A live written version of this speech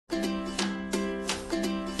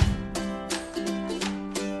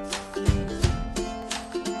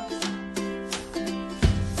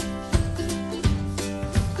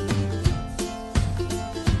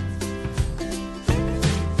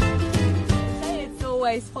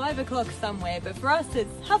always 5 o'clock somewhere, but for us it's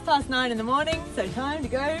 9:30 in the morning, so time to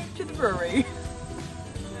go to the brewery.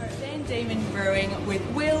 Then Dieman Brewing with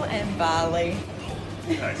Will and Barley.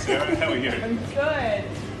 Hey Sarah, how are you? I'm good.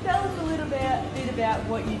 Tell us a little bit about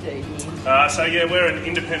what you do here. So yeah, we're an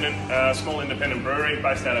independent, small independent brewery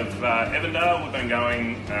based out of Evandale. We've been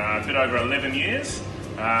going a bit over 11 years,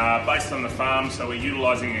 based on the farm, so we're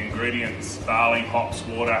utilising ingredients, barley, hops,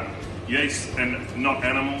 water, yeast and not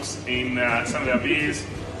animals in some of our beers.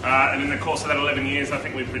 And in the course of that 11 years, I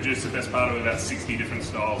think we've produced the best part of about 60 different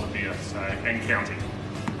styles of beer, so, and counting.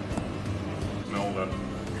 Smell the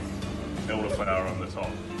elderflower on the top.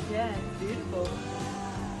 Yeah, it's beautiful.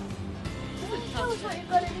 Tell us what you've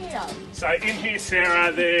got in here. So in here,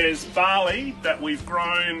 Sarah, there's barley that we've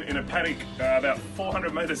grown in a paddock about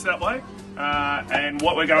 400 metres that way. And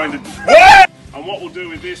what we're going to do, and what we'll do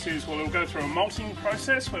with this is we'll go through a malting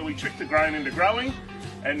process where we trick the grain into growing,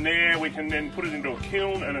 and there we can then put it into a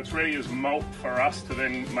kiln and it's ready as malt for us to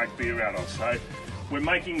then make beer out of. So we're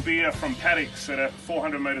making beer from paddocks that are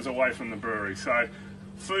 400 metres away from the brewery. So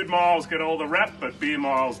food miles get all the rap, but beer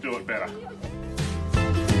miles do it better.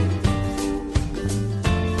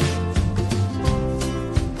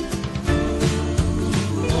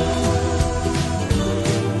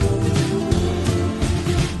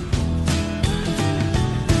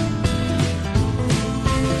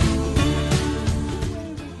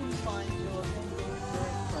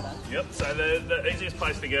 Yep, so the easiest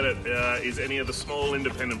place to get it is any of the small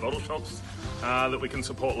independent bottle shops that we can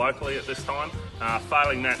support locally at this time.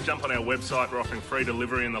 Failing that, jump on our website. We're offering free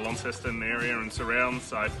delivery in the Launceston area and surrounds,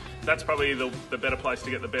 so that's probably the better place to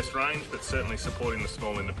get the best range, but certainly supporting the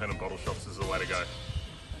small independent bottle shops is the way to go.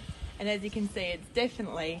 And as you can see, it's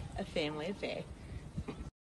definitely a family affair.